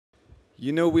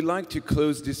You know, we like to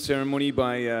close this ceremony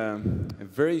by a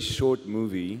very short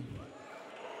movie.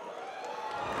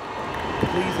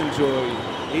 Please enjoy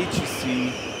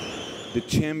HEC, The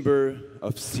Chamber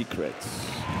of Secrets.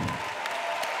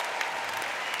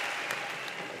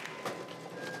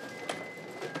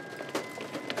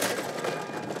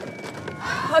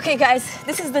 Okay, guys,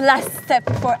 this is the last step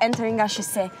before entering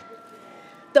HEC.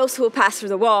 Those who will pass through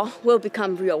the wall will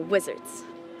become real wizards.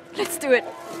 Let's do it.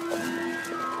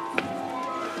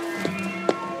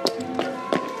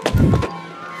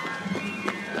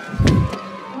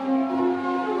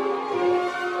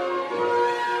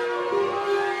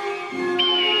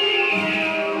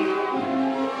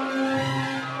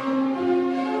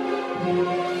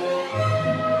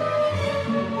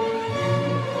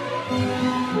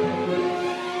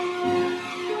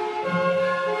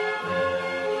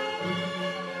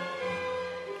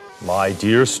 My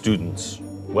dear students,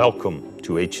 welcome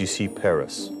to HEC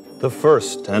Paris, the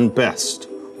first and best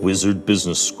wizard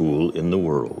business school in the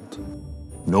world.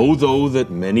 Know, though, that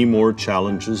many more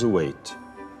challenges await.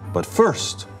 But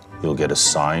first, you'll get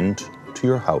assigned to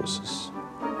your houses.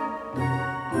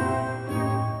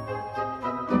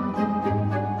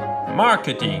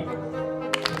 Marketing.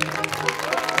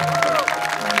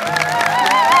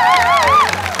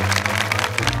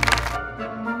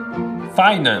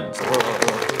 Finance.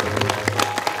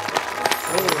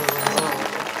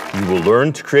 You will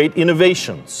learn to create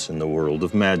innovations in the world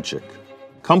of magic.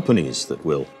 Companies that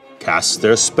will cast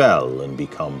their spell and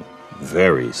become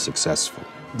very successful.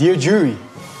 Dear jury,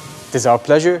 it is our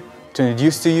pleasure to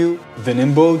introduce to you the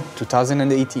Nimbo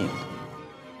 2018.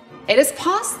 It is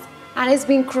past and has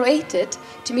been created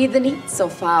to meet the needs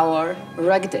of our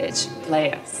rugged edge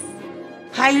players.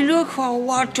 I look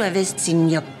forward to invest in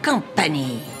your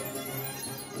company.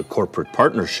 The Corporate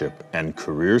Partnership and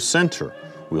Career Center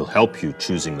will help you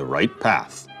choosing the right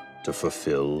path to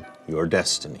fulfill your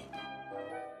destiny.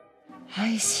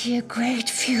 I see a great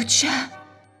future.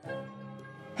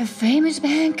 A famous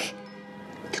bank.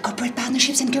 The corporate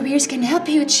partnerships and careers can help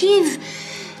you achieve.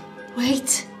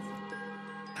 Wait.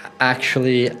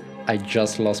 Actually, I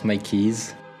just lost my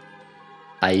keys.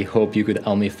 I hope you could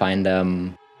help me find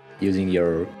them using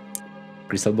your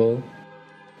crystal ball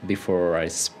before I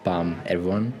spam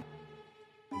everyone.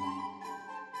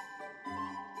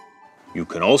 You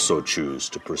can also choose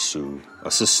to pursue a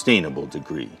sustainable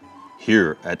degree.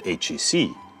 Here at HEC,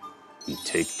 we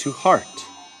take to heart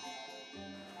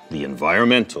the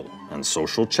environmental and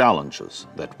social challenges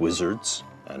that wizards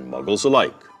and muggles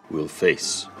alike will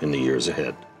face in the years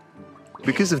ahead.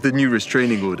 Because of the new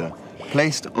restraining order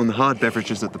placed on the hard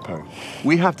beverages at the Po,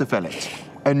 we have developed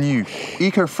a new,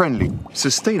 eco-friendly,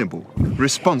 sustainable,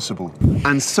 responsible,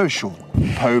 and social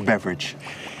Po beverage.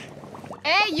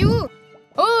 Hey, you!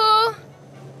 Oh!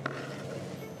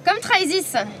 Come try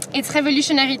this. It's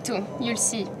revolutionary too, you'll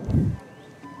see.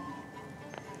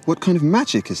 What kind of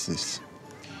magic is this?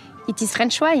 It is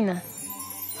French wine.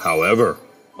 However,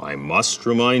 I must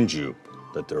remind you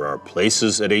that there are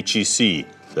places at HEC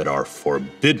that are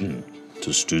forbidden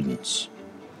to students.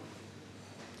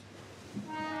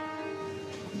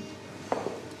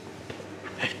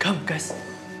 Hey, come, guys.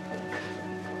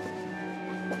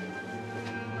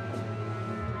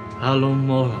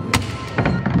 Allons-moi.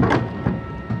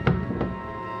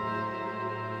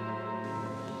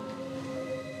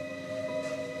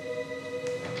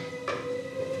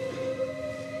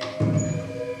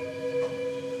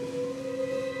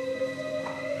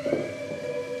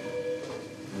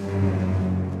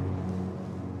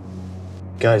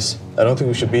 Guys, I don't think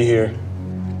we should be here.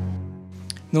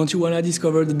 Don't you want to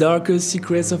discover the darkest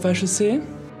secrets of HEC?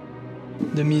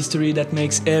 The mystery that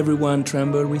makes everyone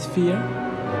tremble with fear?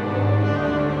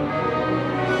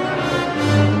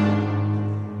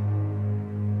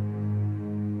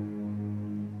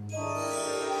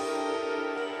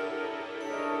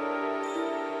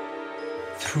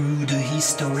 Through the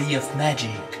history of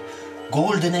magic,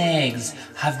 golden eggs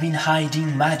have been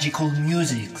hiding magical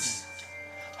musics.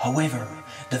 However,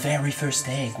 the very first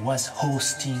egg was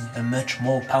hosting a much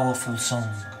more powerful song.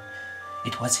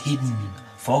 It was hidden,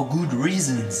 for good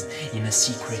reasons, in a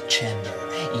secret chamber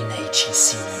in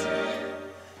HEC.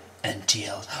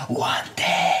 Until one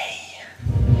day...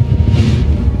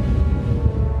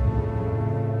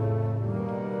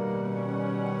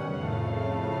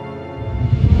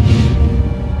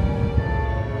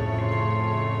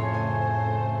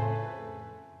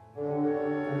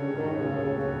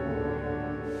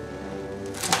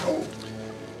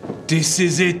 This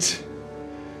is it.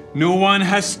 No one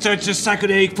has touched a sacred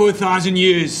egg for 1,000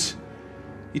 years.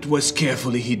 It was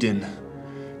carefully hidden,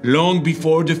 long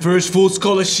before the first full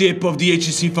scholarship of the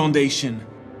HEC Foundation.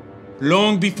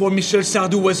 long before Michel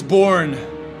Sardou was born.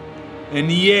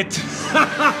 And yet,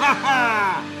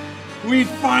 we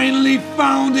finally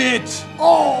found it!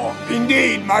 Oh,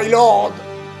 indeed, my lord.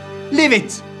 Leave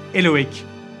it, Eloic.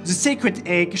 The sacred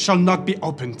egg shall not be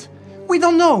opened. We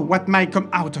don't know what might come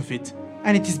out of it,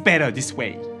 and it is better this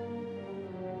way.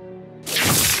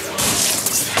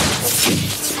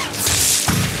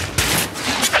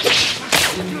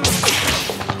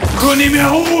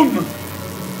 Conimerum!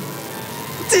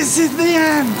 This is the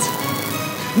end!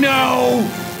 No!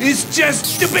 It's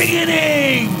just the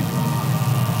beginning!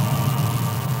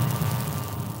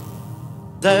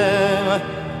 Terre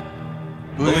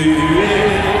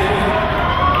brûlée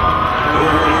au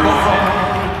vent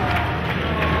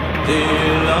des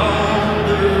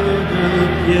landes de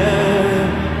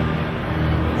pierre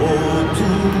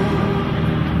autour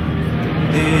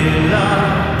des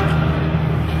lacs,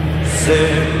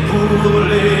 c'est pour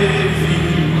les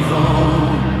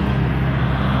vivants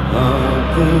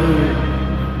un peu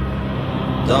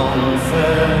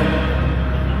d'enfer,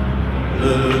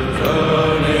 le cœur.